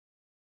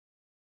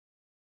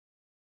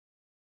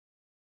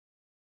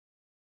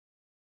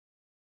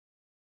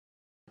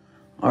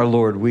Our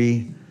Lord,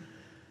 we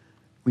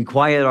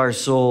quiet our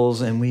souls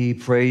and we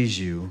praise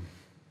you.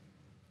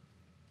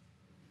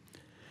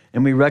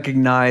 And we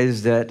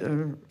recognize that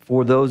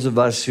for those of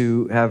us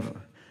who have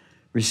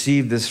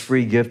received this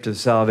free gift of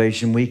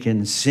salvation, we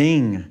can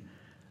sing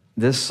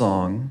this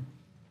song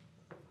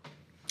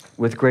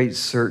with great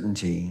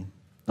certainty,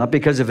 not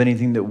because of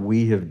anything that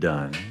we have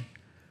done,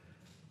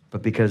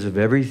 but because of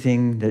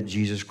everything that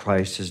Jesus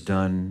Christ has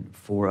done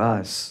for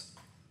us.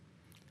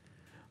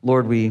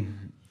 Lord, we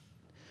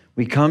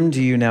come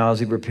to you now as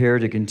we prepare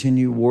to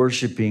continue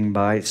worshiping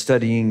by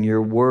studying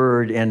your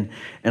word. And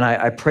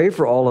I pray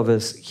for all of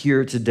us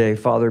here today,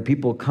 Father.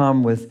 People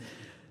come with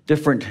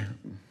different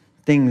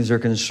things they're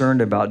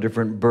concerned about,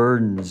 different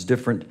burdens,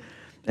 different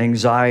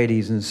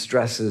anxieties and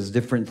stresses,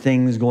 different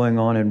things going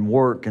on in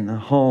work and the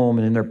home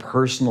and in their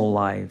personal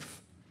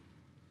life.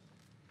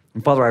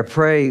 And Father, I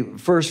pray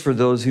first for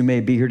those who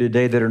may be here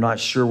today that are not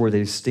sure where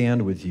they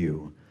stand with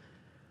you.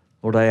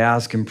 Lord, I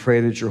ask and pray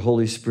that your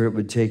Holy Spirit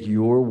would take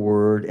your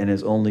word, and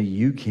as only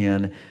you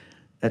can,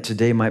 that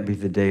today might be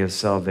the day of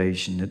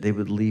salvation, that they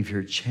would leave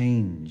here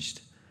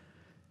changed.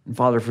 And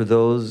Father, for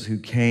those who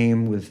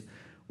came with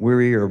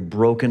weary or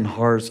broken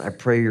hearts, I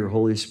pray your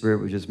Holy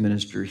Spirit would just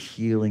minister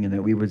healing, and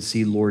that we would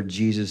see, Lord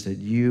Jesus, that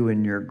you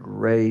and your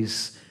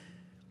grace,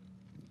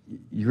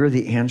 you're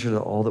the answer to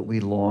all that we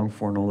long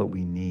for and all that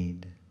we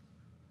need.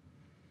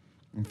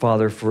 And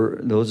Father, for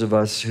those of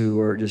us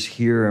who are just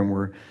here and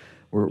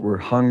we're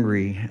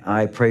hungry,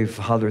 I pray,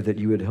 Father, that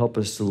you would help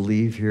us to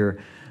leave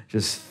here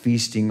just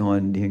feasting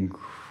on the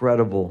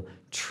incredible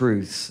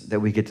truths that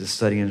we get to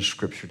study in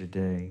Scripture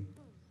today.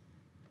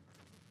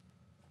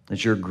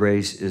 That your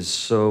grace is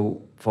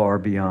so far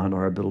beyond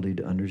our ability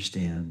to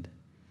understand.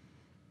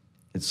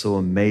 It's so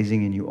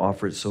amazing, and you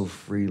offer it so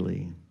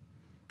freely.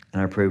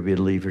 And I pray we'd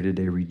leave here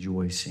today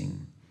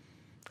rejoicing.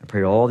 I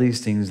pray all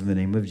these things in the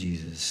name of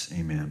Jesus.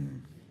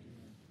 Amen.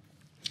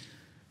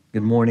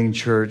 Good morning,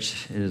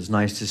 church. It is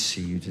nice to see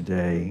you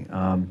today.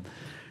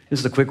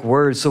 Just a quick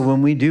word. So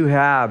when we do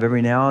have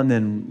every now and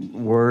then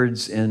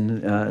words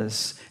in,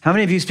 how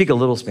many of you speak a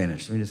little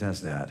Spanish? Let me just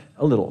ask that.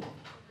 A little.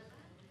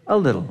 A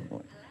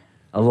little.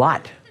 A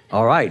lot.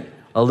 All right.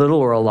 A little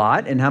or a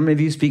lot. And how many of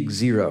you speak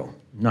zero?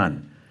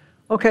 None.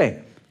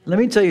 Okay. Let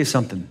me tell you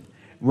something.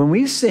 When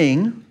we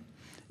sing,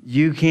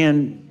 you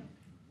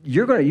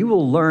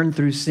will learn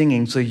through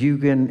singing, so you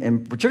can,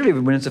 and particularly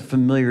when it's a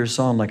familiar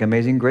song like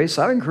Amazing Grace,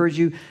 I would encourage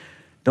you,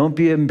 don't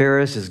be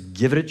embarrassed, just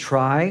give it a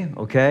try,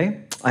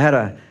 okay? I had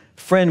a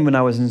friend when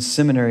I was in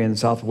seminary in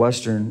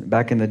Southwestern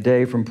back in the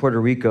day from Puerto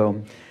Rico.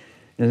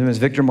 His name was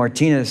Victor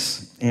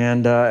Martinez,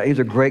 and he was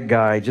a great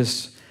guy,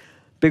 just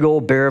big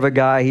old bear of a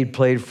guy. He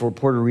played for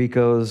Puerto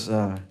Rico's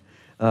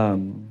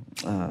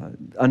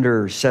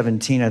under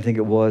 17, I think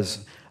it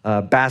was,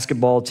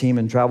 basketball team,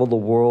 and traveled the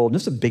world.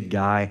 Just a big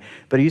guy.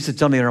 But he used to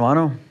tell me,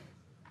 hermano,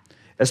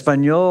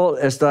 Español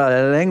es la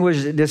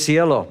language del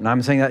cielo. Now,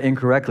 I'm saying that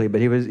incorrectly,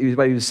 but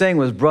what he was saying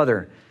was,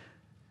 brother,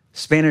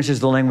 Spanish is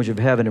the language of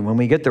heaven, and when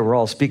we get there, we're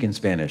all speaking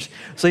Spanish.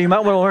 So you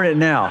might want to learn it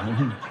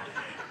now.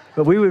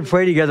 But we would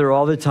pray together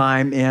all the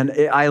time, and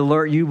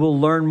you will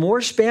learn more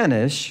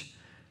Spanish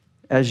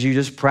as you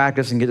just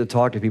practice and get to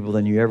talk to people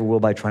than you ever will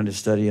by trying to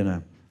study in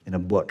a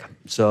book.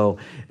 So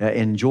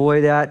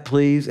enjoy that,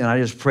 please. And I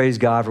just praise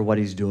God for what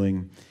he's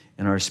doing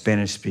in our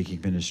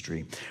Spanish-speaking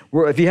ministry.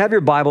 If you have your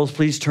Bibles,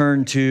 please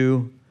turn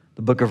to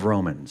the book of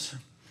Romans.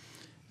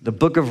 The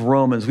book of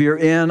Romans. We are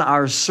in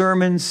our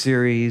sermon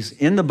series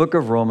in the book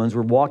of Romans.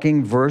 We're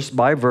walking verse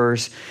by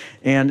verse.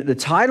 And the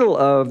title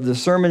of the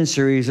sermon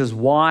series is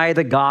Why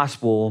the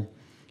Gospel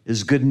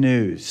is Good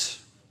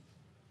News.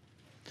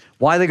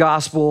 Why the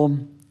Gospel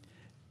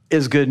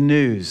is Good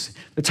News.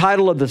 The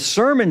title of the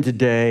sermon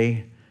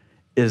today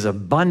is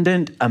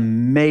Abundant,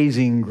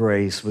 Amazing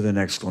Grace with an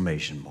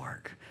exclamation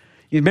mark.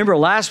 You remember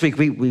last week,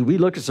 we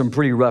looked at some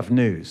pretty rough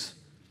news.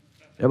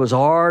 It was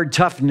hard,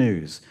 tough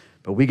news,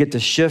 but we get to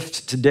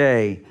shift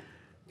today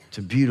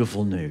to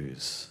beautiful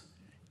news.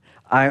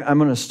 I'm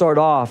going to start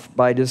off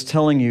by just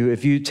telling you,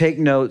 if you take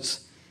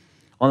notes,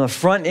 on the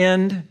front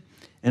end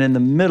and in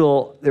the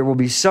middle, there will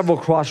be several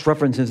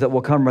cross-references that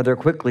will come rather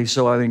quickly,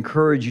 so I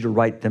encourage you to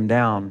write them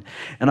down.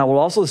 And I will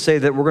also say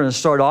that we're going to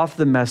start off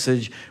the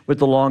message with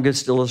the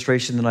longest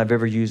illustration that I've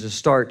ever used to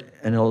start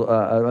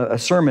a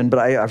sermon, but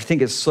I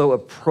think it's so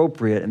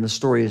appropriate, and the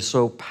story is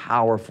so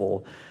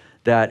powerful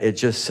that it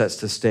just sets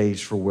the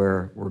stage for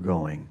where we're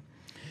going.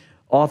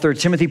 Author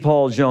Timothy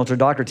Paul Jones, or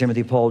Dr.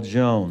 Timothy Paul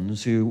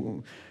Jones,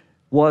 who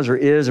was or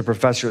is a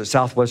professor at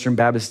Southwestern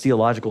Baptist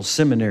Theological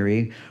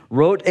Seminary,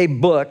 wrote a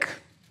book.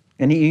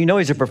 And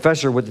he's a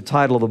professor with the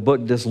title of a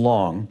book this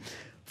long,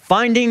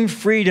 Finding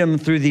Freedom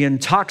Through the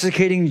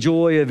Intoxicating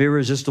Joy of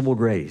Irresistible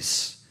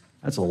Grace.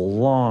 That's a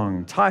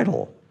long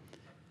title,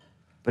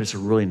 but it's a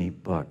really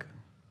neat book.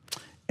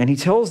 And he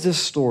tells this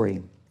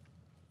story.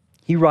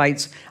 He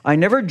writes, I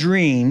never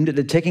dreamed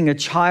that taking a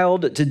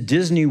child to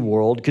Disney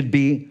World could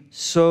be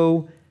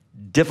so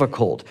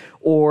difficult,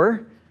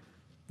 or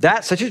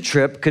that such a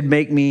trip could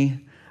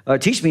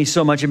teach me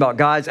so much about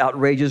God's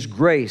outrageous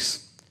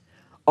grace.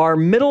 Our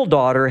middle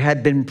daughter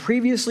had been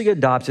previously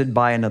adopted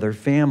by another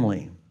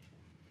family.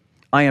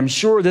 I am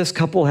sure this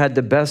couple had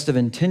the best of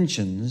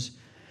intentions,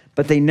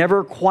 but they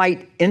never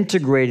quite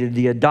integrated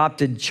the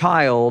adopted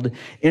child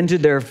into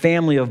their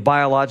family of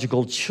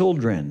biological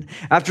children.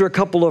 After a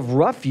couple of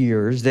rough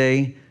years,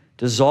 they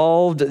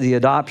dissolved the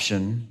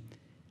adoption,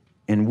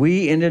 and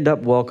we ended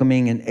up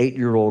welcoming an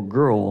 8-year-old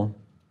girl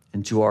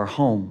into our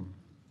home.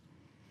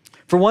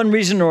 For one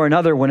reason or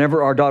another,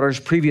 whenever our daughter's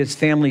previous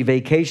family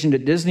vacationed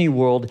at Disney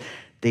World,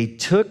 they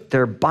took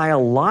their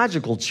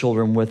biological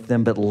children with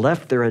them, but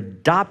left their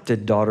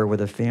adopted daughter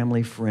with a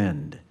family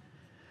friend.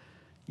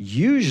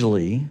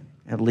 Usually,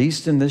 at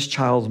least in this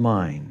child's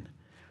mind,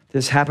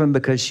 this happened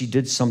because she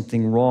did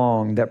something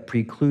wrong that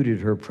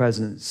precluded her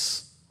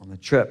presence on the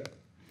trip.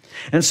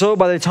 And so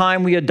by the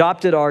time we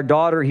adopted our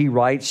daughter, he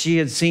writes, she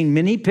had seen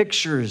many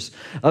pictures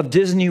of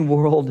Disney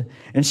World,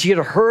 and she had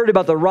heard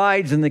about the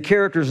rides and the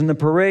characters and the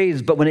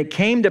parades, but when it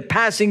came to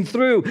passing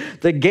through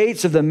the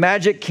gates of the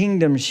Magic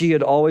Kingdom, she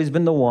had always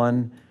been the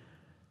one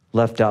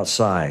left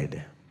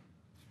outside.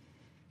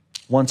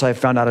 Once I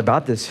found out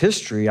about this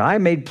history, I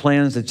made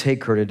plans to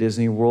take her to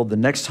Disney World the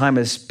next time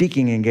a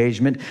speaking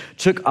engagement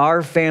took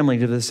our family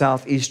to the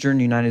southeastern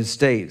United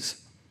States.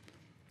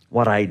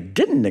 What I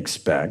didn't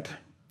expect,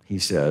 he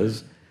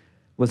says,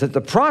 was that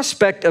the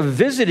prospect of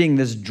visiting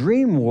this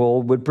dream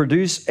world would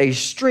produce a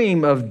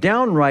stream of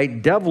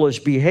downright devilish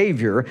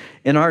behavior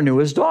in our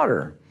newest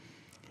daughter.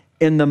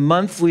 In the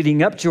month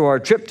leading up to our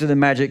trip to the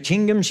Magic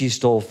Kingdom, she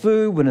stole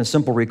food when a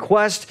simple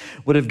request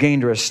would have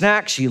gained her a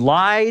snack. She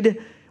lied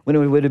when it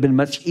would have been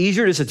much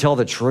easier just to tell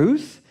the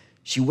truth.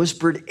 She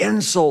whispered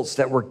insults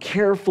that were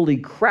carefully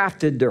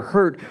crafted to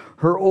hurt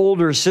her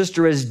older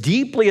sister as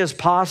deeply as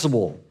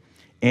possible.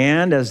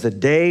 And as the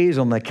days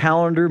on the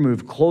calendar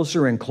moved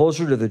closer and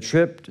closer to the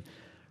trip,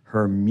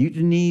 her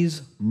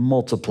mutinies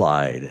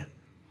multiplied.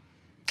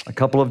 A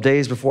couple of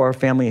days before our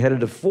family headed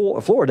to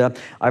Florida,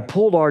 I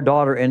pulled our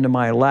daughter into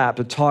my lap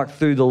to talk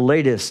through the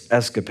latest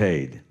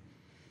escapade.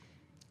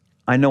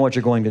 "I know what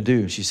you're going to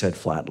do," she said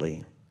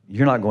flatly.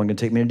 "You're not going to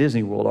take me to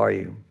Disney World, are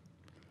you?"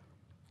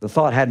 The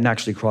thought hadn't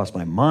actually crossed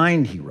my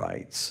mind, he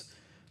writes,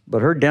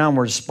 but her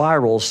downward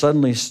spiral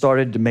suddenly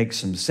started to make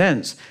some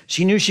sense.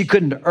 She knew she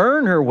couldn't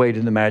earn her way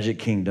to the Magic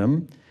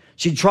Kingdom.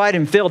 She'd tried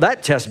and failed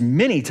that test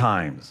many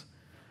times.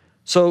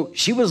 So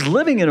she was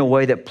living in a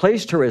way that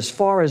placed her as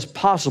far as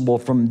possible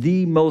from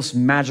the most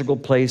magical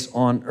place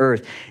on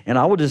earth. And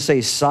I will just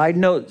say, side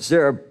note,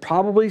 there is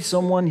probably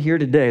someone here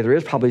today,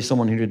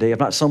 if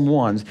not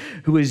someone's,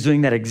 who is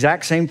doing that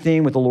exact same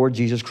thing with the Lord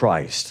Jesus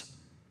Christ.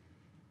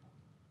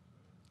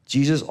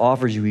 Jesus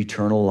offers you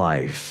eternal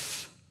life.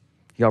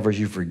 He offers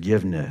you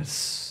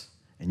forgiveness,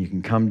 and you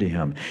can come to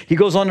him. He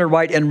goes on to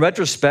write, in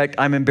retrospect,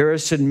 I'm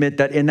embarrassed to admit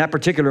that in that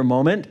particular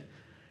moment,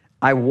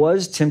 I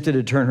was tempted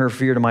to turn her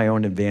fear to my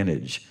own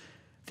advantage.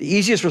 The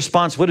easiest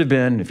response would have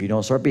been, if you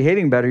don't start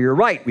behaving better, you're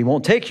right, we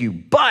won't take you.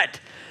 But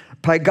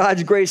by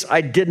God's grace,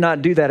 I did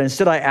not do that.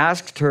 Instead, I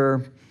asked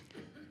her,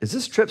 is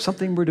this trip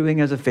something we're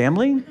doing as a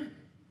family?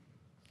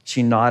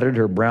 She nodded.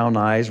 Her brown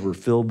eyes were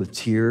filled with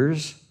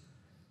tears.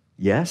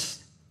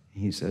 Yes.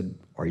 He said,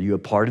 are you a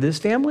part of this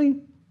family?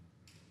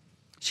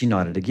 She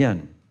nodded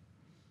again.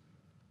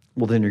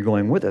 Well, then you're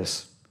going with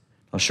us.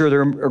 Now, sure,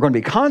 there are going to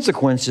be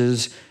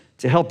consequences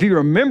to help you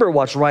remember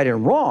what's right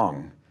and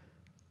wrong,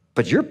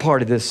 but you're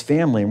part of this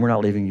family and we're not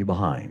leaving you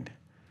behind.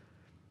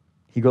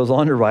 He goes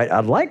on to write,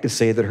 I'd like to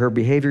say that her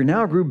behavior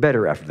now grew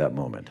better after that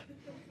moment.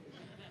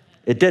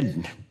 It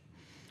didn't.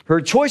 Her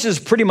choices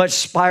pretty much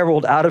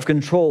spiraled out of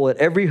control at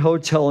every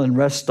hotel and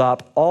rest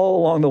stop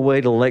all along the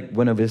way to Lake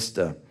Buena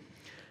Vista.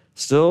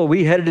 Still,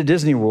 we headed to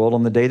Disney World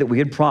on the day that we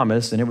had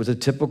promised, and it was a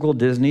typical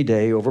Disney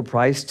day,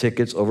 overpriced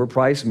tickets,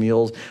 overpriced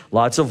meals,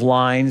 lots of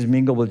lines,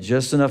 mingled with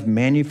just enough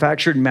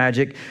manufactured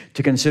magic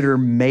to consider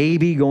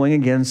maybe going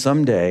again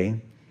someday.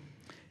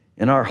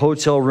 In our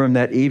hotel room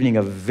that evening,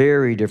 a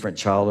very different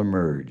child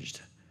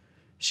emerged.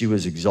 She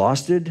was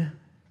exhausted,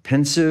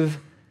 pensive,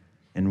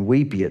 and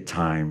weepy at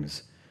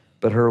times,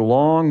 but her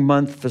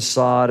long-month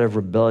facade of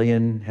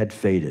rebellion had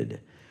faded.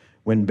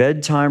 When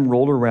bedtime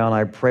rolled around,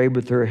 I prayed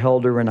with her,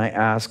 held her, and I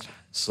asked,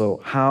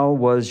 so how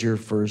was your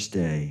first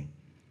day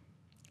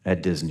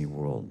at Disney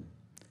World?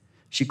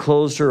 She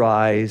closed her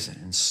eyes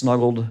and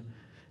snuggled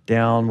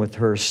down with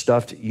her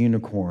stuffed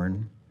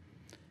unicorn.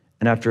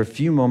 And after a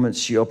few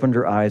moments, she opened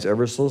her eyes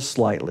ever so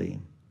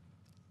slightly.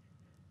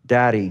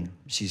 Daddy,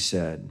 she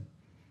said,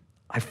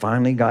 I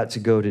finally got to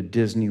go to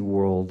Disney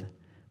World,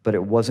 but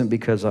it wasn't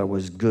because I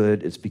was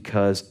good, it's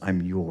because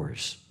I'm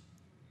yours.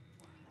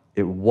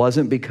 It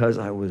wasn't because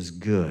I was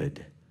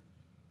good.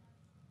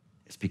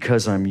 It's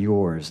because I'm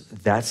yours.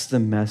 That's the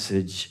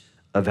message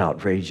of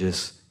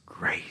outrageous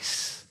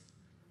grace.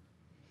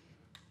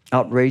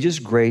 Outrageous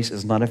grace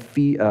is not a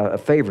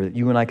favor that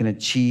you and I can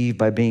achieve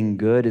by being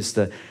good. It's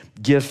the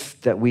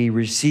gift that we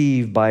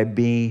receive by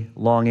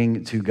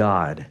belonging to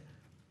God.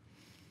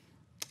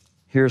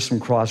 Here's some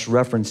cross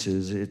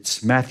references.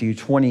 It's Matthew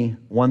 20,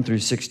 1 through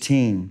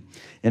 16.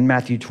 In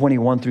Matthew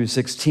 21 through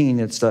 16,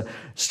 it's the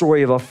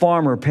story of a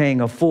farmer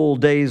paying a full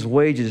day's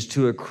wages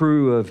to a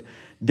crew of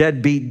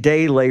deadbeat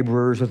day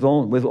laborers with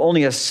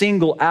only a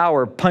single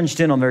hour punched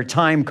in on their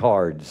time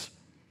cards.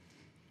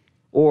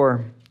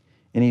 Or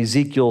in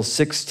Ezekiel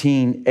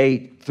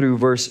 16:8 through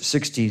verse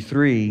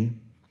 63,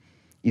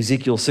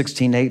 Ezekiel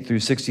 16:8 through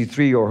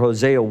 63, or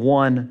Hosea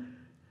 1,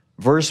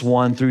 verse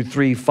 1 through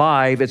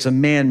 3:5, it's a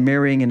man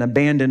marrying an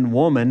abandoned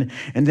woman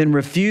and then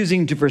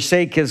refusing to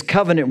forsake his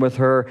covenant with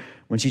her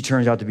when she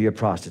turns out to be a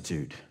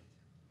prostitute.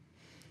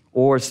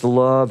 Or it's the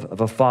love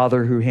of a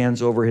father who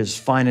hands over his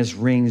finest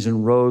rings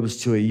and robes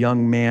to a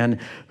young man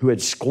who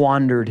had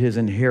squandered his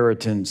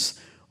inheritance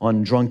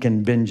on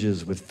drunken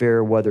binges with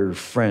fair-weather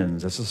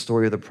friends. That's the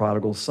story of the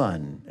prodigal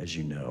son, as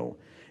you know,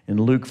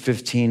 in Luke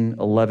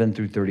 15:11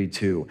 through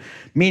 32.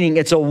 Meaning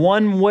it's a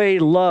one-way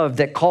love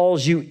that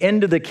calls you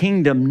into the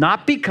kingdom,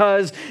 not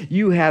because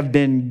you have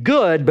been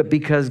good, but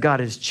because God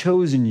has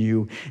chosen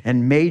you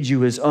and made you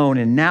his own.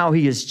 And now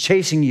he is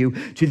chasing you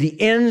to the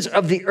ends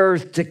of the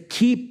earth to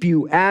keep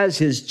you as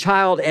his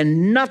child,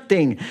 and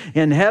nothing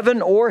in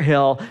heaven or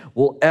hell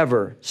will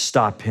ever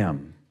stop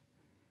him.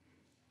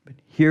 But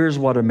here's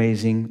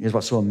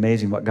what's so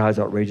amazing about God's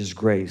outrageous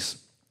grace.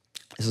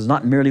 This is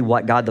not merely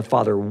what God the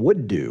Father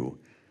would do,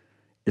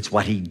 it's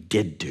what he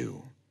did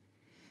do.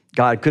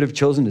 God could have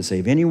chosen to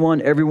save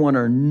anyone, everyone,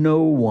 or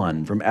no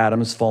one from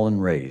Adam's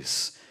fallen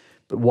race.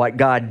 But what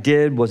God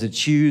did was to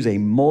choose a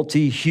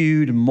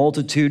multi-hued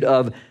multitude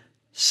of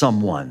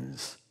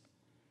someones.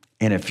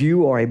 And if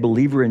you are a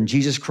believer in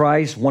Jesus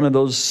Christ, one of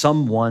those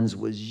someones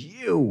was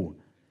you.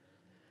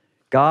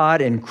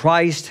 God in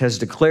Christ has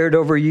declared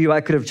over you,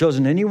 I could have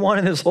chosen anyone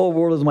in this whole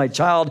world as my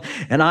child,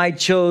 and I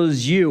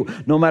chose you.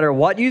 No matter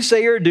what you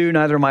say or do,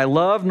 neither my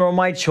love nor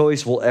my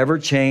choice will ever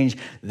change.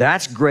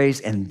 That's grace,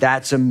 and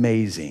that's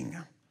amazing.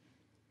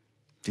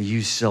 Do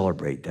you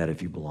celebrate that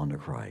if you belong to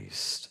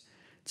Christ?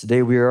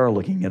 Today we are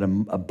looking at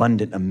an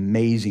abundant,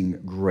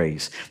 amazing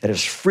grace that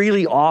is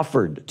freely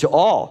offered to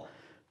all,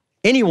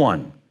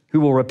 anyone who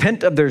will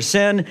repent of their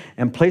sin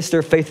and place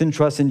their faith and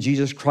trust in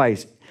Jesus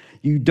Christ.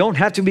 You don't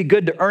have to be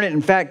good to earn it.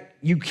 In fact,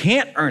 you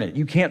can't earn it.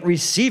 You can't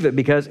receive it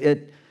because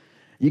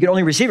you can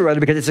only receive it rather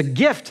because it's a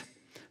gift.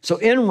 So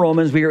in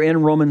Romans, we are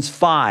in Romans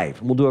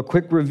 5. We'll do a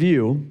quick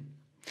review.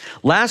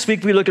 Last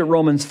week, we looked at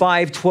Romans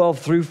 5:12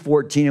 through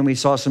 14, and we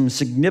saw some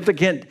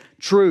significant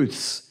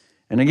truths.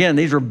 And again,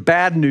 these were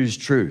bad news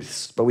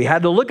truths, but we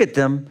had to look at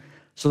them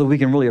so that we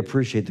can really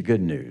appreciate the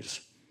good news.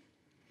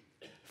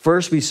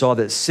 First, we saw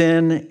that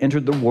sin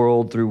entered the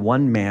world through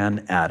one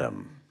man,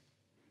 Adam.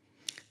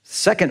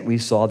 Second, we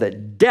saw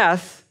that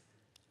death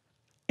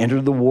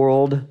entered the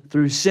world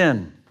through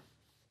sin.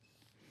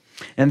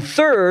 And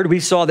third,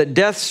 we saw that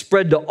death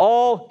spread to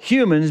all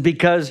humans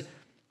because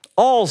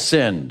all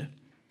sinned.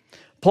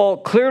 Paul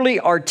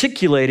clearly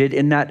articulated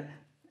in that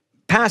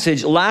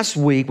passage last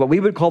week what we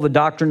would call the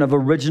doctrine of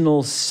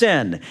original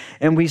sin.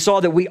 And we saw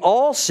that we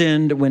all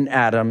sinned when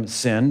Adam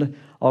sinned.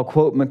 I'll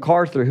quote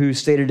MacArthur, who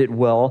stated it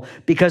well,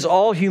 because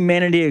all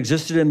humanity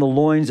existed in the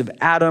loins of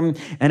Adam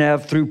and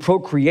have through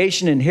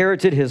procreation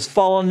inherited his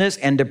fallenness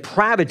and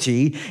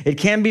depravity, it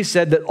can be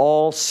said that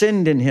all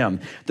sinned in him.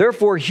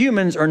 Therefore,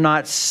 humans are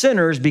not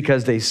sinners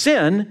because they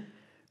sin,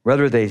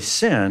 rather they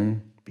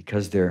sin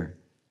because they're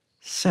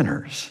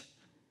sinners.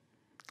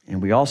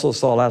 And we also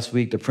saw last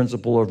week the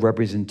principle of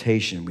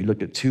representation. We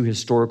looked at two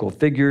historical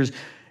figures,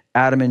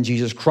 Adam and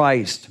Jesus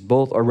Christ.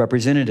 Both are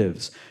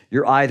representatives.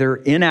 You're either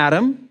in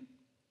Adam.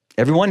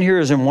 Everyone here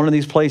is in one of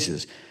these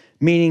places,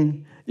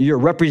 meaning you're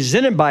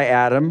represented by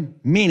Adam,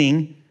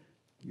 meaning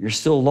you're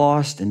still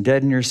lost and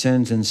dead in your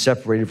sins and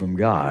separated from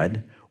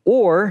God,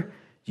 or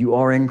you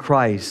are in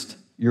Christ.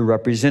 You're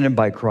represented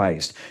by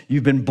Christ.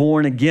 You've been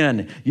born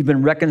again. You've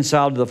been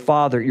reconciled to the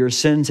Father. Your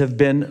sins have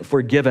been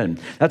forgiven.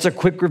 That's a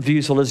quick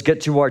review, so let's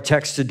get to our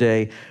text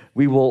today.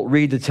 We will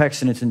read the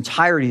text in its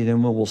entirety,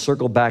 then we'll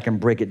circle back and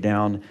break it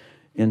down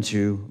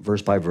into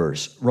verse by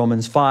verse.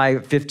 Romans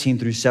 5:15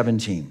 through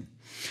 17.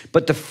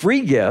 But the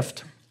free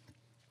gift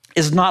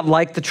is not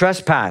like the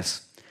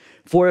trespass.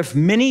 For if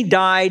many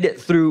died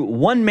through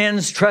one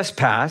man's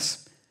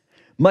trespass,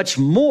 much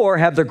more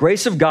have the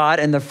grace of God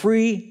and the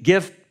free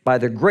gift by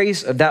the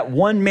grace of that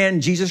one man,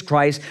 Jesus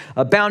Christ,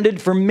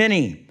 abounded for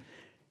many.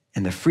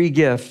 And the free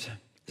gift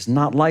is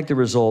not like the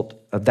result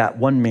of that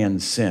one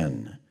man's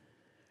sin.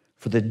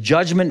 For the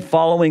judgment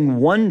following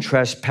one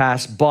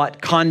trespass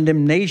brought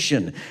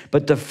condemnation,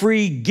 but the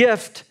free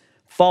gift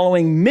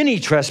following many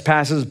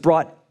trespasses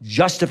brought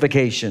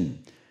justification.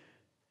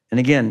 And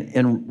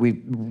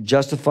again,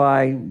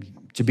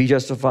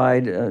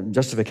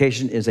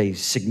 justification is a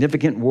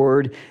significant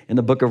word in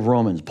the book of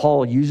Romans.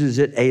 Paul uses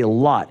it a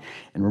lot.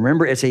 And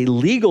remember, it's a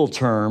legal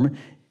term,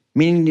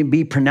 meaning to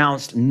be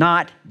pronounced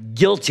not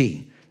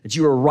guilty. That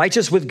you are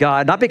righteous with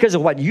God, not because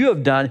of what you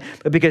have done,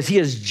 but because he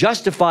has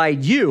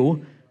justified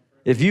you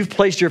if you've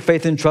placed your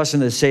faith and trust in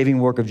the saving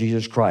work of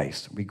Jesus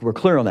Christ. We're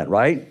clear on that,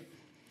 right?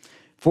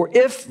 For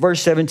if,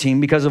 verse 17,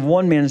 because of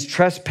one man's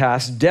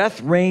trespass, death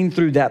reigned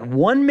through that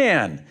one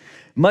man,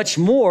 much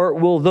more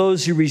will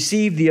those who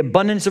receive the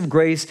abundance of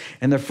grace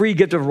and the free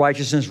gift of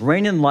righteousness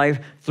reign in life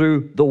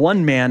through the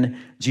one man,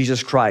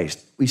 Jesus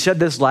Christ. We said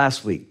this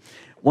last week.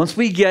 Once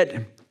we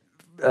get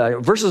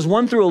verses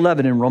 1 through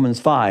 11 in Romans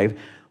 5,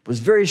 was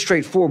very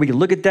straightforward. We could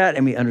look at that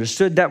and we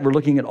understood that. We're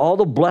looking at all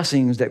the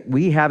blessings that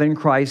we have in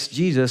Christ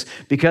Jesus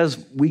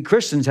because we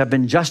Christians have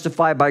been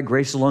justified by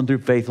grace alone through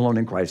faith alone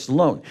in Christ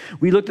alone.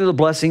 We looked at the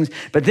blessings,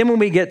 but then when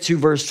we get to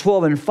verse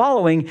 12 and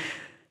following,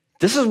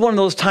 this is one of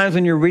those times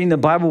when you're reading the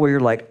Bible where you're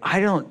like,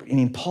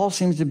 Paul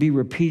seems to be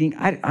repeating.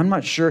 I'm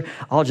not sure.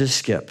 I'll just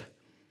skip.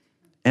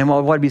 And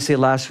what did we say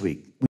last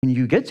week? When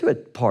you get to a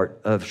part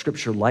of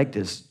scripture like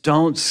this,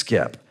 don't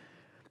skip.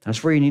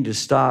 That's where you need to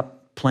stop,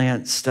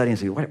 plant, study, and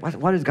say,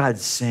 what is God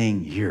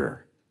saying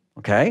here?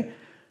 Okay?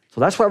 So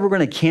that's why we're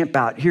going to camp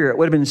out here. It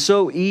would have been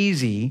so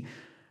easy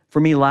for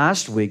me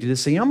last week to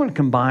just say, I'm going to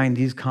combine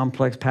these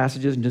complex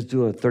passages and just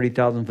do a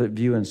 30,000-foot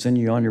view and send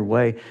you on your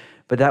way.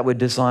 But that would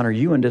dishonor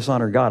you and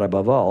dishonor God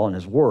above all and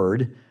his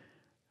word.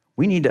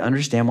 We need to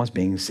understand what's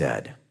being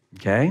said.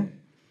 Okay?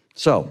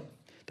 So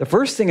the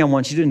first thing I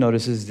want you to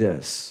notice is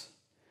this.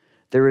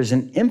 There is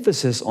an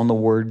emphasis on the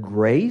word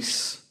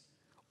grace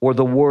or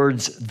the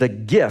words the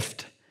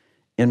gift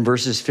in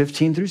verses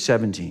 15 through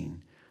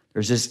 17.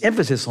 There's this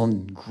emphasis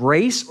on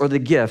grace or the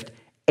gift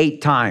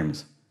 8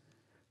 times.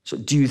 So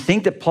do you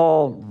think that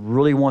Paul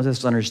really wants us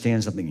to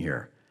understand something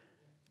here?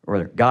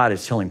 Or God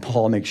is telling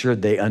Paul, make sure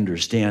they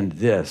understand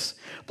this.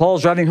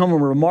 Paul's driving home a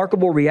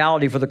remarkable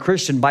reality for the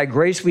Christian. By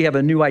grace, we have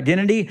a new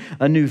identity,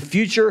 a new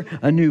future,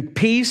 a new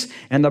peace,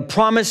 and the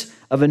promise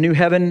of a new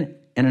heaven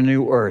and a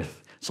new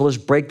earth. So let's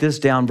break this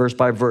down verse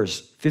by verse.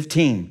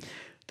 15.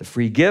 The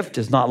free gift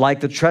is not like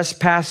the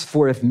trespass,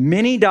 for if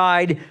many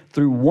died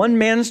through one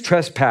man's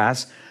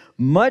trespass,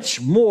 much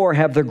more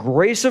have the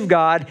grace of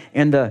God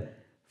and the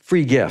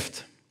free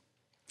gift.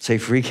 Say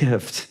free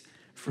gift,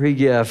 free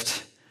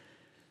gift.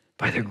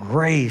 By the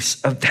grace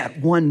of that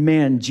one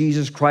man,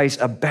 Jesus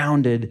Christ,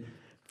 abounded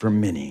for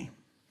many.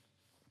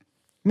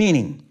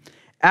 Meaning,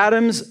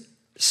 Adam's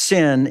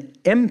sin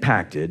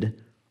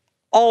impacted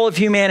all of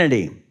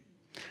humanity.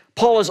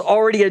 Paul has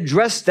already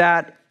addressed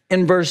that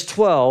in verse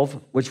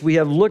 12, which we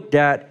have looked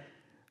at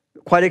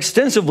quite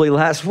extensively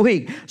last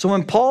week. So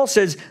when Paul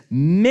says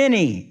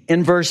many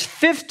in verse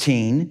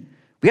 15,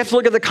 we have to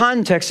look at the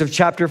context of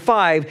chapter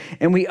 5,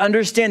 and we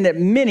understand that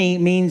many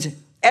means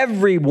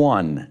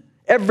everyone,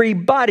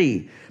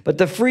 everybody. But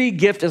the free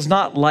gift is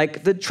not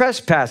like the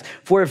trespass.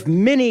 For if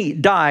many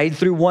died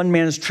through one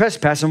man's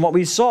trespass, and what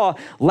we saw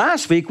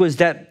last week was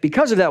that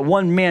because of that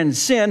one man's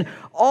sin,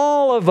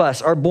 all of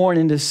us are born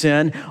into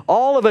sin.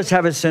 All of us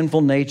have a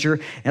sinful nature.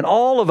 And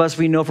all of us,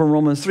 we know from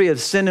Romans 3,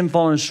 have sinned and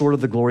fallen short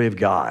of the glory of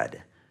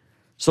God.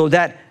 So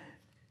that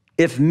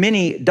if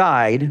many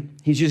died,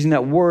 he's using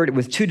that word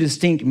with 2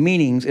 distinct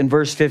meanings in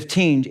verse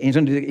 15.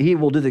 He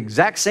will do the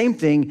exact same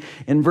thing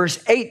in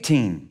verse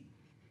 18.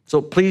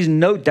 So please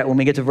note that when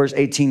we get to verse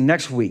 18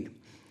 next week.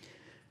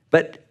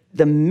 But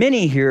the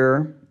many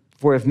here,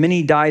 for if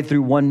many died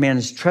through one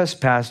man's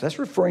trespass, that's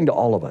referring to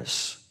all of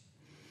us.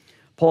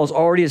 Paul has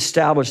already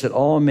established that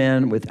all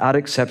men, without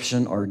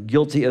exception, are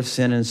guilty of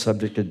sin and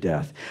subject to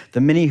death.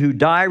 The many who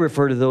die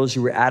refer to those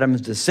who were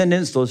Adam's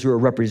descendants, those who are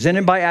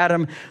represented by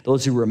Adam,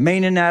 those who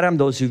remain in Adam,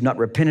 those who've not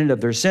repented of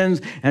their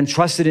sins and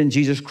trusted in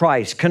Jesus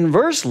Christ.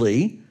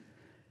 Conversely,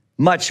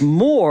 much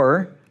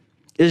more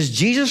is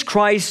Jesus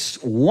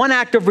Christ's one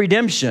act of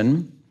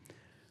redemption,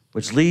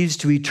 which leads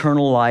to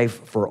eternal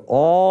life for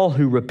all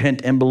who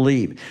repent and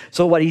believe.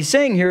 So what he's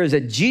saying here is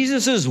that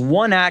Jesus'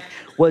 one act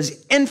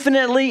was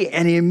infinitely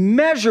and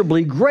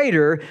immeasurably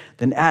greater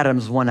than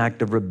Adam's one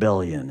act of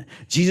rebellion.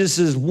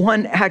 Jesus'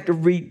 one act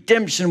of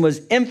redemption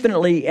was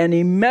infinitely and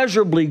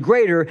immeasurably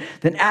greater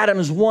than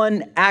Adam's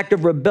one act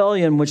of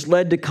rebellion, which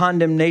led to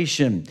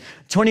condemnation.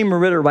 Tony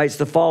Merida writes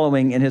the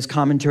following in his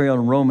commentary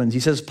on Romans. He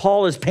says,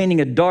 Paul is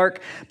painting a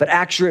dark but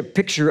accurate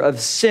picture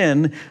of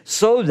sin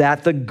so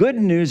that the good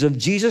news of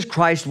Jesus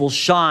Christ will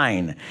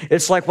shine.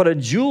 It's like what a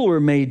jeweler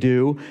may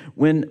do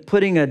when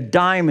putting a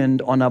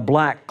diamond on a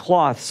black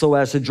cloth so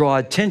as to draw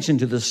attention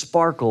to the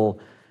sparkle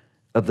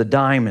of the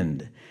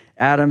diamond.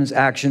 Adam's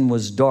action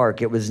was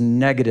dark. It was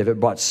negative. It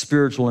brought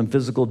spiritual and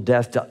physical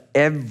death to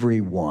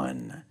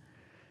everyone.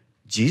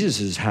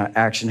 Jesus'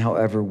 action,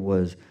 however,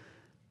 was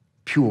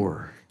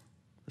pure.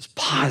 It was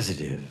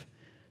positive.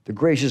 The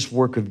gracious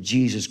work of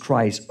Jesus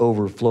Christ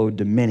overflowed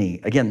to many.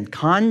 Again,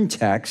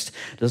 context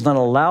does not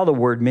allow the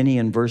word many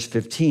in verse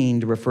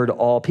 15 to refer to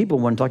all people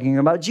when talking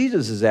about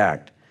Jesus'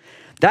 act.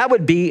 That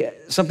would be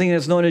something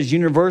that's known as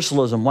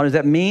universalism. What does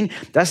that mean?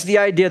 That's the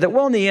idea that,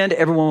 well, in the end,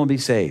 everyone will be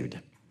saved.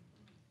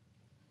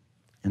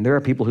 And there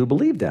are people who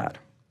believe that.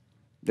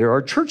 There are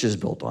churches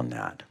built on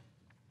that.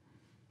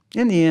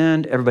 In the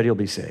end, everybody will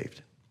be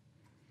saved.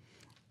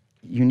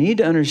 You need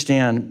to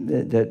understand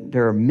that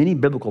there are many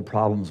biblical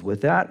problems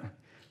with that.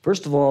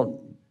 First of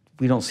all,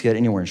 we don't see that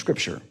anywhere in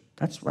Scripture.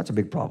 That's a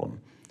big problem.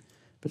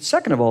 But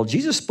second of all,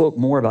 Jesus spoke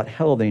more about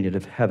hell than he did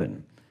of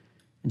heaven.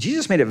 And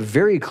Jesus made it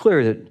very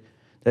clear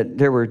that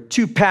there were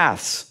 2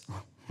 paths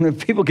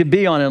that people could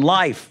be on in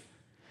life.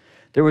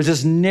 There was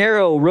this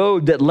narrow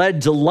road that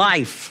led to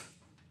life.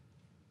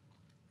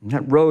 And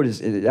that road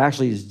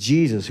actually is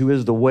Jesus, who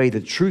is the way,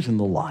 the truth, and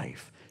the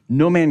life.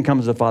 No man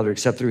comes to the Father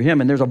except through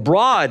him. And there's a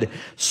broad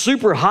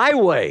super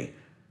highway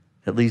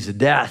that leads to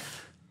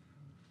death.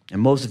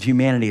 And most of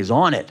humanity is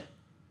on it,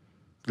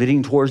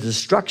 leading towards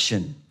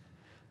destruction.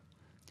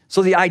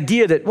 So the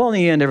idea that, well, in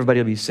the end, everybody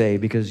will be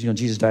saved because,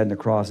 Jesus died on the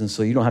cross, and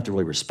so you don't have to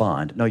really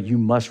respond. No, you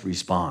must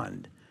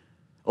respond.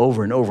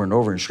 Over and over and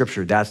over in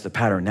Scripture, that's the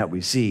pattern that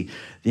we see.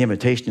 The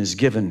invitation is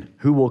given.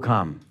 Who will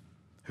come?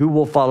 Who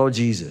will follow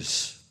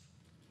Jesus?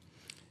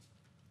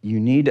 You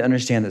need to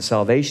understand that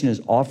salvation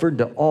is offered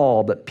to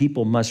all, but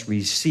people must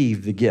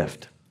receive the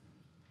gift.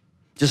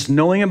 Just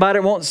knowing about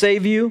it won't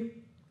save you.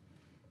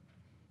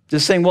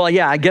 Just saying, well,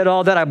 yeah, I get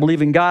all that. I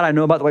believe in God. I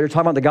know about what you're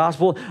talking about, the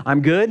gospel.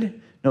 I'm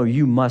good. No,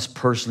 you must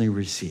personally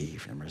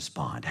receive and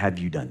respond. Have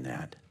you done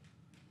that?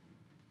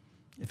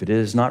 If it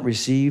is not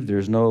received,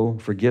 there's no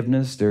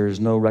forgiveness. There's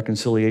no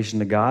reconciliation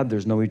to God.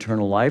 There's no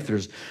eternal life.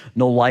 There's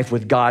no life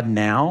with God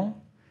now.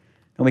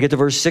 And we get to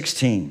verse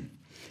 16.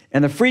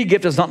 And the free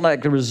gift is not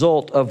like the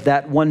result of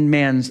that one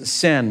man's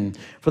sin.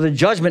 For the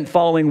judgment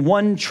following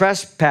one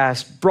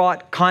trespass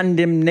brought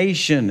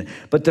condemnation,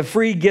 but the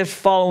free gift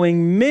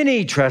following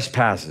many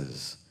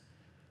trespasses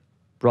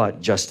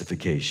brought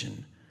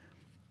justification.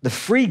 The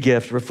free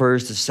gift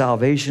refers to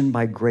salvation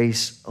by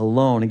grace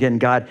alone. Again,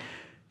 God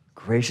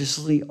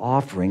graciously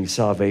offering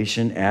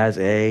salvation as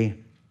a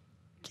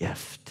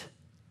gift.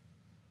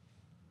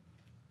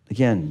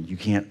 Again, you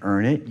can't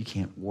earn it. You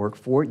can't work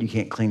for it. You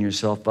can't clean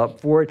yourself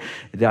up for it.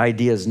 The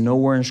idea is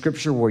nowhere in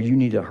Scripture where you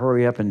need to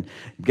hurry up and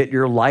get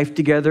your life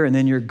together and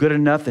then you're good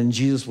enough and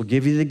Jesus will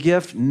give you the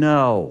gift.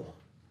 No.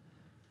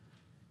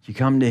 You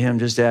come to him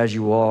just as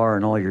you are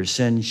and all your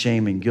sin,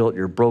 shame, and guilt,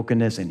 your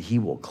brokenness, and he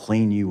will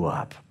clean you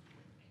up.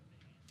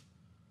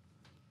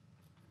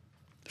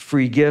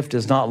 Free gift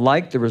is not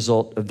like the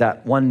result of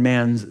that one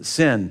man's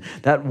sin.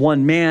 That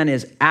one man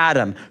is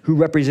Adam, who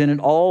represented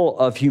all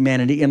of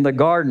humanity in the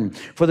garden.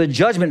 For the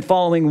judgment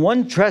following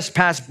one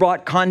trespass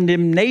brought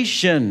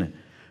condemnation,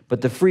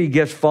 but the free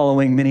gift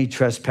following many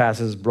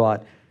trespasses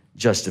brought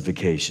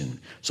justification.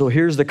 So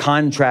here's the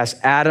contrast.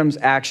 Adam's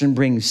action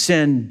brings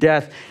sin,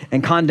 death,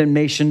 and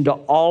condemnation to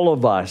all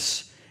of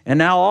us. And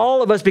now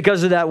all of us,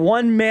 because of that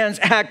one man's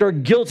act, are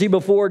guilty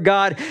before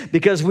God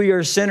because we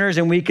are sinners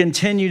and we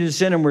continue to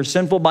sin and we're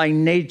sinful by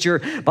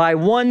nature. By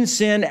one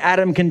sin,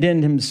 Adam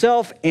condemned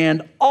himself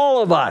and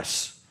all of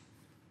us.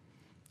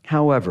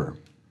 However,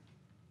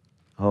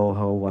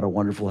 oh, what a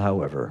wonderful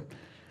however.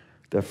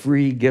 The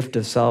free gift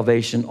of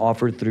salvation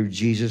offered through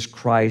Jesus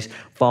Christ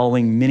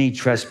following many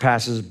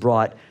trespasses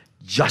brought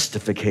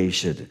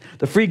justification.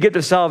 The free gift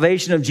of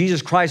salvation of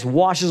Jesus Christ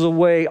washes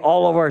away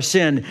all of our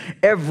sin,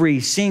 every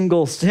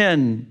single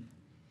sin.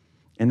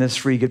 And this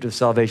free gift of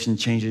salvation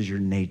changes your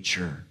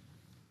nature.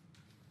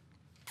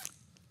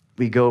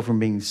 We go from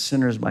being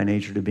sinners by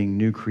nature to being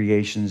new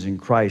creations in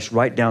Christ.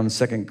 Write down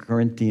 2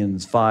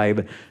 Corinthians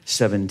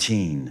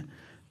 5:17.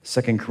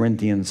 2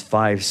 Corinthians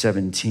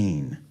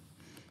 5:17.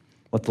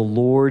 What the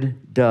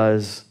Lord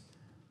does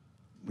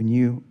when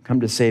you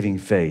come to saving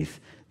faith.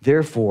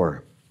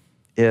 Therefore,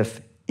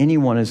 if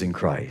anyone is in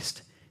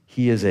Christ,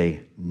 he is a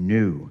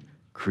new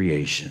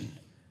creation.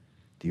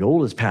 The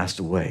old has passed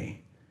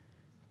away.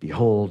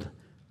 Behold,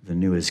 the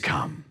new has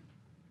come.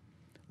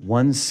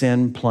 One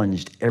sin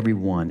plunged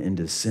everyone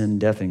into sin,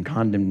 death, and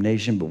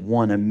condemnation, but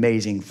one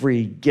amazing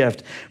free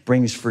gift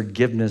brings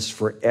forgiveness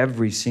for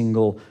every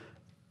single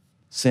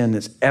sin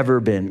that's ever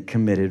been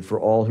committed for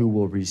all who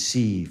will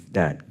receive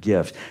that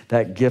gift.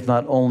 That gift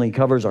not only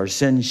covers our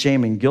sin,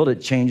 shame, and guilt, it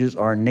changes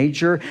our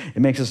nature.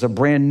 It makes us a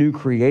brand new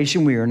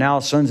creation. We are now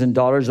sons and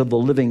daughters of the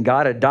living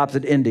God,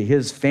 adopted into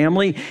his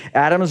family.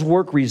 Adam's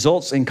work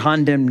results in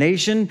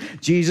condemnation.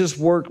 Jesus'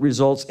 work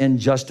results in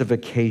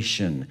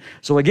justification.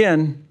 So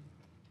again,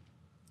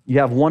 you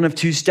have one of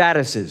two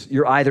statuses.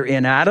 You're either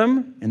in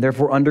Adam and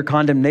therefore under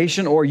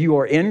condemnation, or you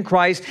are in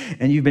Christ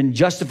and you've been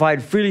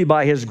justified freely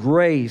by his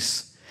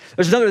grace.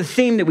 There's another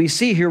theme that we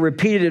see here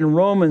repeated in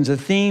Romans, a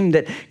theme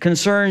that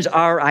concerns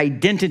our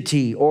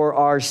identity or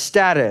our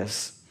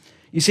status.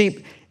 You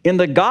see, in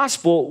the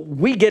gospel,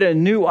 we get a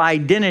new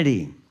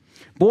identity.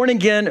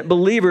 Born-again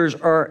believers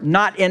are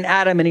not in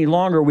Adam any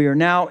longer. We are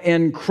now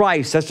in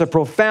Christ. That's a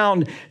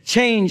profound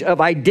change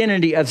of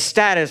identity, of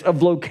status,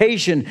 of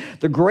location.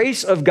 The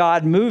grace of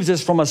God moves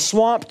us from a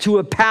swamp to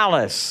a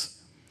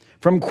palace,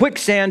 from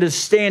quicksand to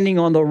standing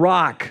on the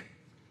rock.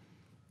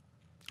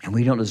 And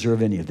we don't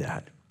deserve any of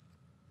that.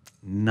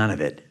 None of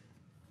it.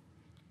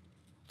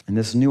 And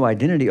this new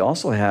identity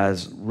also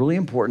has really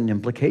important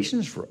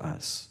implications for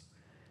us.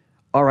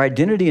 Our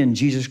identity in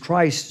Jesus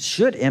Christ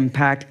should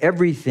impact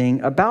everything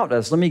about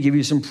us. Let me give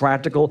you some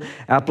practical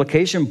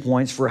application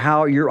points for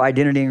how your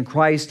identity in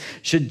Christ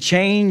should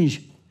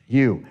change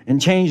you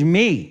and change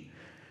me.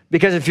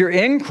 Because if you're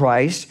in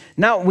Christ,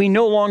 now we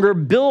no longer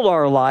build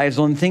our lives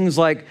on things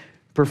like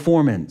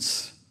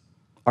performance,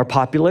 our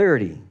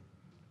popularity,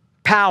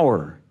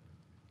 power,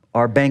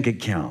 our bank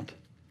account,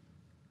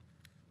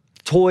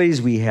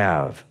 toys we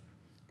have,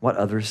 what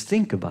others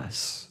think of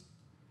us.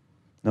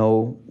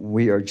 No,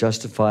 we are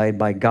justified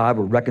by God.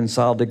 We're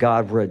reconciled to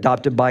God. We're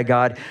adopted by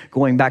God.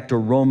 Going back to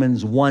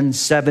Romans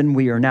 1:7,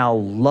 we are now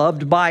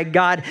loved by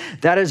God.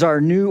 That is our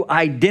new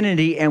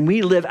identity, and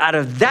we live out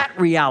of that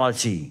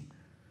reality.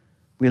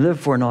 We live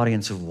for an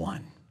audience of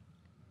one.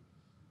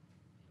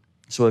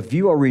 So if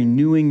you are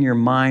renewing your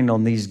mind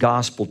on these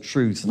gospel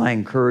truths, and I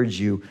encourage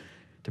you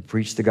to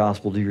preach the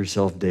gospel to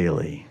yourself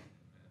daily.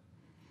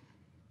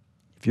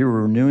 If you're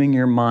renewing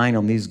your mind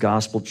on these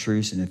gospel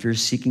truths, and if you're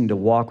seeking to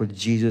walk with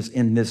Jesus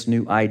in this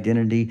new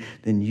identity,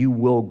 then you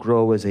will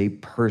grow as a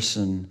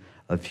person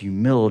of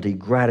humility,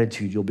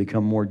 gratitude. You'll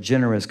become more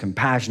generous,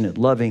 compassionate,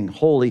 loving,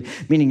 holy,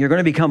 meaning you're going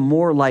to become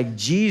more like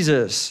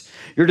Jesus.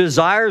 Your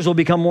desires will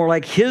become more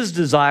like his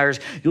desires.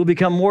 You'll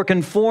become more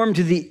conformed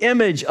to the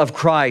image of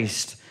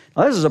Christ.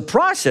 Now, this is a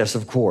process,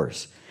 of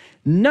course.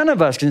 None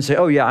of us can say,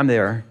 oh yeah, I'm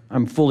there.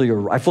 I fully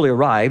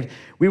arrived.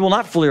 We will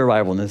not fully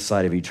arrive on this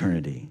side of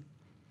eternity.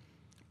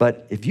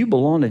 But if you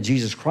belong to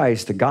Jesus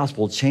Christ, the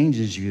gospel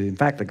changes you. In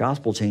fact, the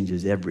gospel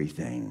changes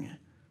everything.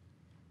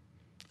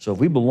 So if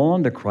we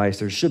belong to Christ,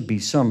 there should be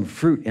some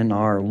fruit in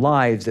our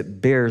lives that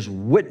bears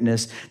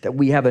witness that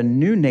we have a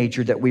new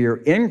nature, that we are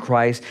in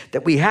Christ,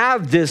 that we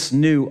have this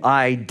new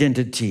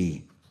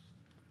identity.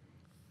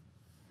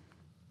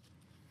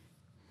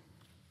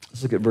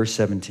 Let's look at verse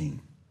 17.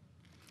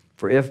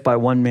 For if by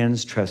one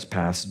man's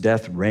trespass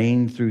death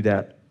reigned through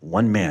that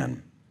one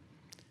man,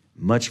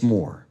 much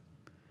more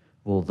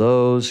will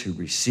those who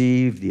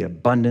receive the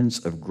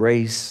abundance of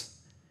grace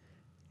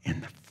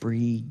and the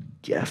free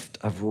gift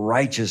of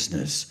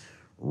righteousness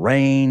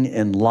reign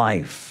in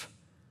life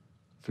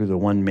through the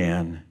one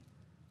man,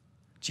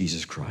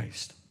 Jesus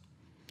Christ.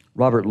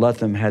 Robert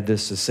Lutham had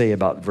this to say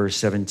about verse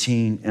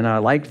 17, and I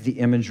like the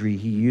imagery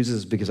he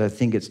uses because I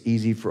think it's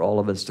easy for all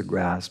of us to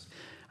grasp.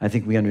 I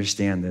think we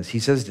understand this. He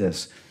says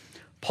this,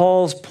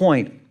 Paul's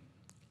point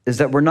is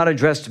that we're not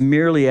addressed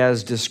merely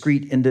as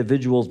discrete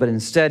individuals, but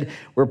instead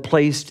we're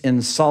placed in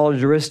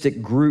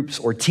solidaristic groups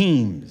or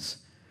teams.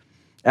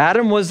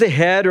 Adam was the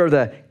head or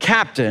the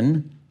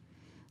captain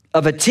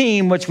of a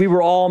team which we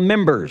were all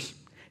members.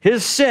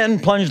 His sin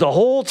plunged the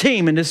whole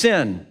team into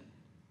sin,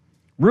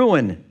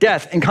 ruin,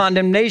 death, and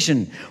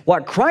condemnation.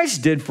 What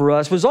Christ did for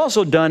us was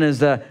also done as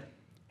the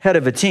head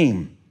of a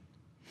team,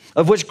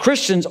 of which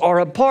Christians are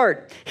a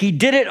part. He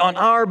did it on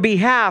our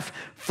behalf.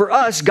 For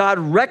us, God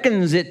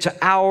reckons it to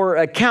our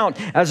account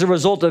as a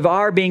result of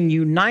our being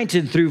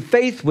united through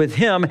faith with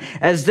him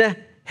as the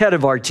head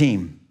of our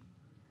team.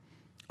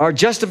 Our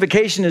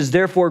justification is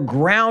therefore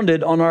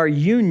grounded on our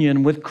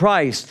union with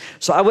Christ.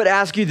 So I would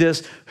ask you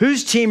this,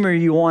 whose team are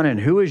you on and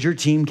who is your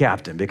team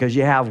captain? Because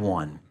you have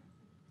one.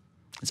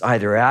 It's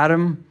either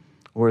Adam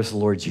or it's the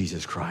Lord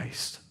Jesus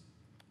Christ.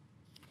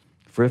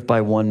 For if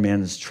by one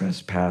man's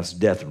trespass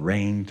death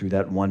reigned through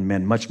that one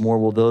man, much more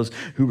will those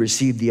who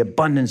receive the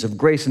abundance of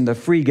grace and the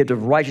free gift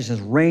of righteousness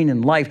reign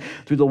in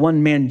life through the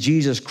one man,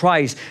 Jesus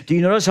Christ. Do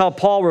you notice how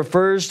Paul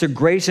refers to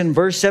grace in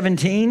verse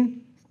 17?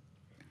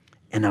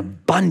 An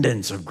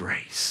abundance of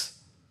grace.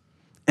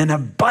 An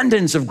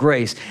abundance of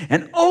grace.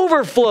 An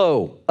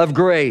overflow of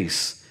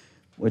grace,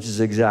 which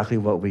is exactly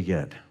what we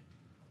get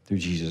through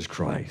Jesus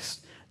Christ.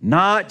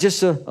 Not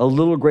just a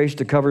little grace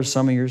to cover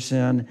some of your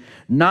sin.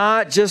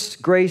 Not just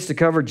grace to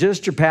cover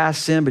just your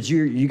past sin, but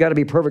you got to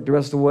be perfect the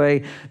rest of the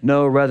way.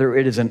 No, rather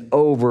it is an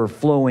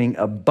overflowing,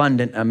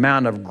 abundant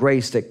amount of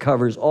grace that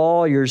covers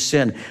all your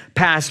sin,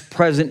 past,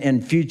 present,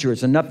 and future.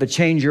 It's enough to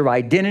change your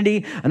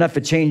identity, enough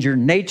to change your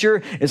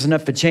nature. It's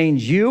enough to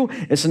change you.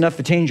 It's enough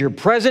to change your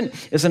present.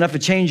 It's enough to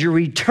change your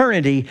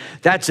eternity.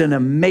 That's an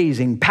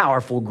amazing,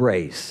 powerful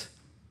grace.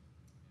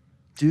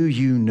 Do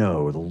you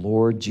know the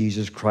Lord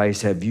Jesus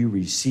Christ? Have you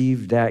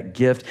received that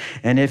gift?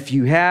 And if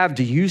you have,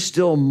 do you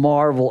still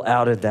marvel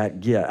out at that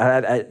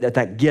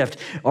gift?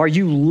 Are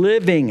you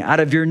living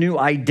out of your new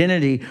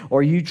identity,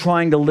 or are you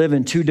trying to live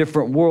in two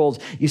different worlds?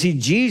 You see,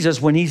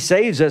 Jesus, when he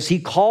saves us, he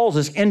calls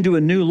us into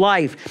a new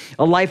life,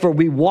 a life where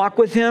we walk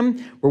with him,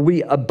 where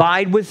we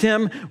abide with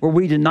him, where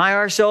we deny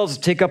ourselves,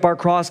 take up our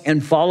cross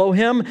and follow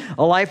him,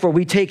 a life where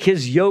we take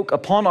his yoke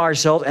upon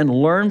ourselves and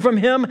learn from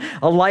him,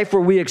 a life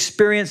where we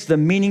experience the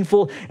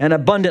meaningful and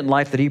abundant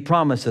life that he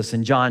promised us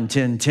in John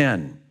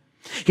 10:10.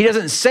 He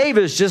doesn't save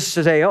us just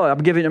to say, oh,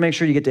 I'm giving you to make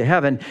sure you get to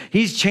heaven.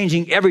 He's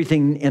changing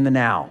everything in the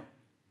now.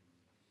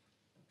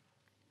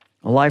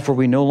 A life where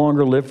we no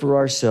longer live for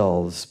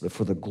ourselves, but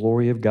for the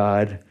glory of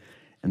God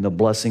and the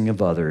blessing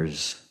of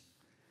others,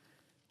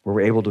 where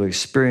we're able to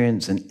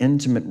experience an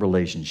intimate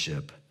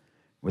relationship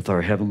with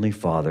our Heavenly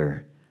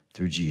Father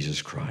through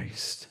Jesus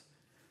Christ.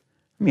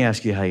 Let me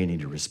ask you how you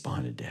need to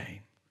respond today.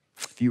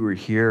 If you were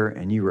here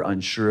and you were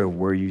unsure of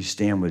where you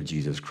stand with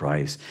Jesus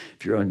Christ,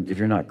 if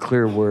you're not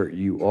clear where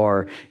you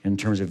are in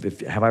terms of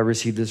have I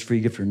received this free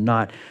gift or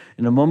not,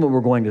 in a moment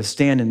we're going to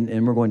stand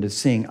and we're going to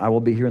sing. I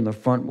will be here in the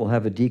front. We'll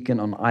have a deacon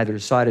on either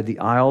side of the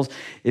aisles.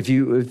 If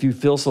you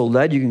feel so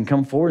led, you can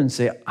come forward and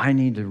say, I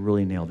need to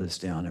really nail this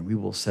down, and we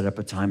will set up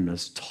a time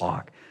to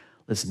talk.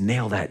 Let's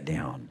nail that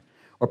down.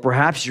 Or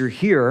perhaps you're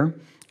here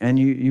and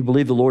you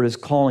believe the Lord is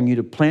calling you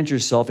to plant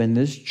yourself in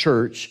this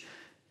church,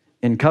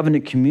 in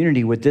covenant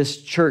community with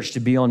this church, to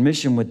be on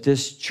mission with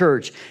this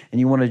church, and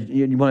you want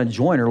to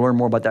join or learn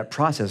more about that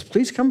process.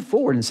 Please come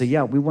forward and say,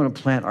 yeah, we want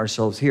to plant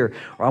ourselves here,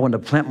 or I want to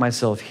plant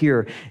myself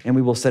here, and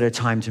we will set a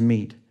time to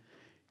meet.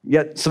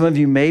 Yet some of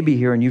you may be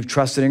here and you've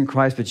trusted in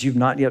Christ, but you've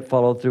not yet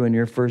followed through in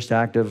your first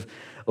act of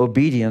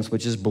obedience,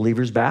 which is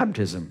believer's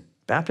baptism.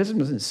 Baptism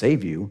doesn't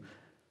save you,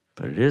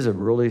 but it is a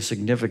really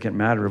significant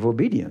matter of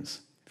obedience.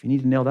 If you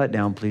need to nail that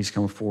down, please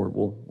come forward.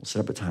 We'll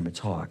set up a time to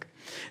talk.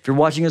 If you're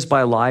watching us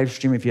by live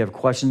stream, if you have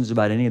questions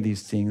about any of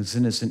these things,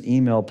 send us an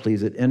email,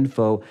 please, at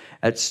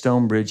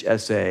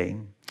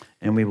info@StonebridgeSA,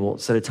 and we will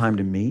set a time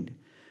to meet.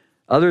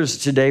 Others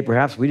today,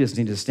 perhaps we just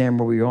need to stand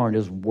where we are and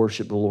just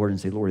worship the Lord and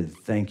say, Lord,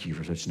 thank you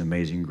for such an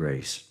amazing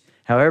grace.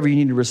 However you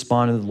need to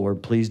respond to the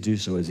Lord, please do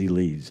so as he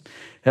leads.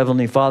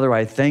 Heavenly Father,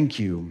 I thank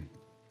you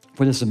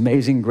for this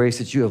amazing grace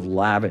that you have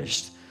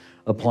lavished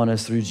upon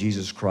us through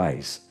Jesus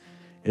Christ.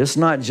 It's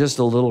not just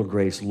a little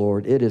grace,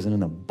 Lord. It is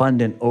an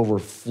abundant,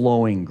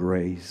 overflowing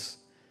grace.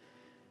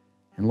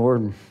 And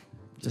Lord,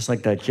 just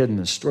like that kid in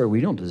the story,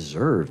 we don't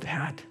deserve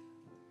that.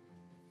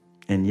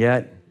 And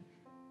yet,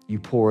 you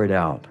pour it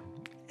out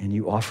and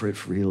you offer it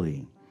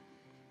freely.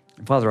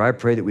 And Father, I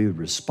pray that we would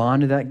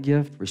respond to that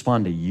gift,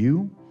 respond to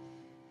you.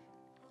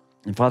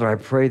 And Father, I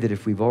pray that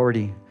if we've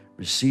already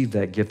received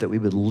that gift, that we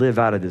would live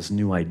out of this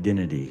new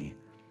identity.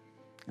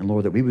 And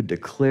Lord, that we would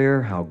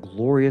declare how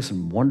glorious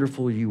and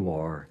wonderful you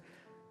are,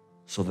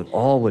 so that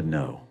all would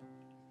know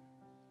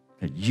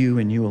that you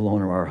and you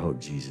alone are our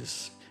hope,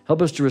 Jesus.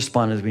 Help us to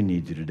respond as we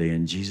need to today.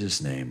 In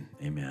Jesus' name,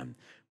 amen.